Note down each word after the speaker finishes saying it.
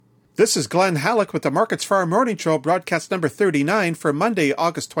This is Glenn Halleck with the Markets Farm Morning Show, broadcast number 39 for Monday,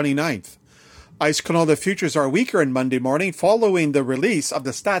 August 29th. ICE canola futures are weaker on Monday morning following the release of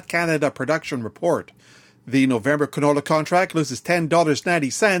the Stat Canada production report. The November canola contract loses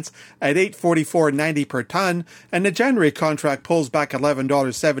 $10.90 at $8.44.90 per ton, and the January contract pulls back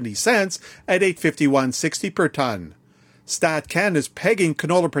 $11.70 at $8.51.60 per ton. StatCan is pegging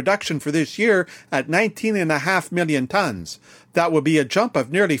canola production for this year at 19.5 million tons. That would be a jump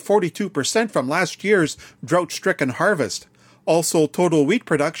of nearly 42% from last year's drought-stricken harvest. Also, total wheat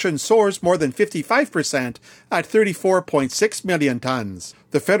production soars more than 55% at 34.6 million tons.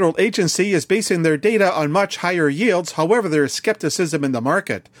 The federal agency is basing their data on much higher yields, however there is skepticism in the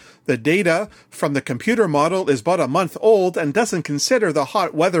market. The data from the computer model is about a month old and doesn't consider the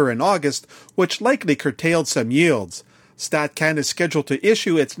hot weather in August, which likely curtailed some yields. StatCan is scheduled to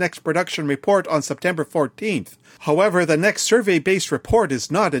issue its next production report on September 14th. However, the next survey-based report is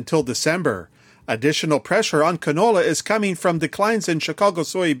not until December. Additional pressure on canola is coming from declines in Chicago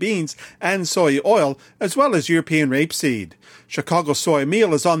soybeans and soy oil, as well as European rapeseed. Chicago soy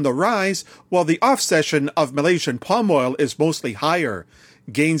meal is on the rise, while the off-session of Malaysian palm oil is mostly higher.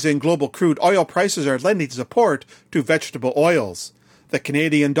 Gains in global crude oil prices are lending support to vegetable oils. The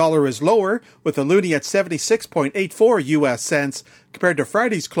Canadian dollar is lower, with the loonie at 76.84 U.S. cents compared to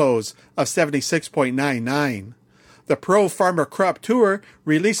Friday's close of 76.99. The Pro Farmer Crop Tour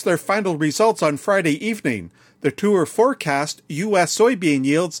released their final results on Friday evening. The tour forecast U.S. soybean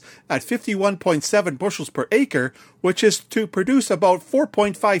yields at 51.7 bushels per acre, which is to produce about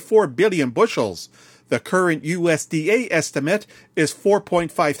 4.54 billion bushels. The current USDA estimate is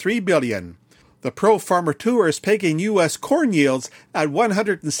 4.53 billion. The Pro Farmer Tour is pegging U.S. corn yields at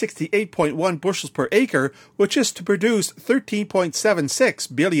 168.1 bushels per acre, which is to produce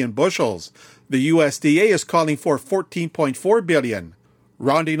 13.76 billion bushels. The USDA is calling for 14.4 billion.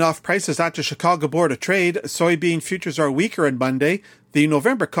 Rounding off prices at the Chicago Board of Trade, soybean futures are weaker on Monday. The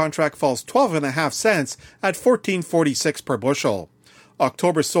November contract falls 12.5 cents at $14.46 per bushel.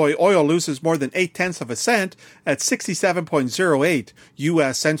 October soy oil loses more than 0.8 of a cent at 67.08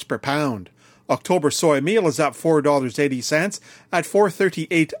 U.S. cents per pound. October soy meal is up $4.80 at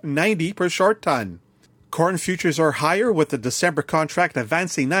 $438.90 per short ton. Corn futures are higher, with the December contract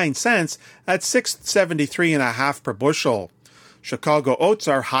advancing 9 cents at $6.73.5 per bushel. Chicago oats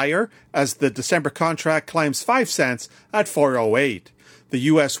are higher as the December contract climbs 5 cents at $4.08. The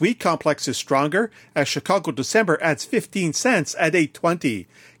U.S. wheat complex is stronger as Chicago December adds 15 cents at $8.20.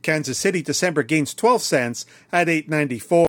 Kansas City December gains 12 cents at $8.94.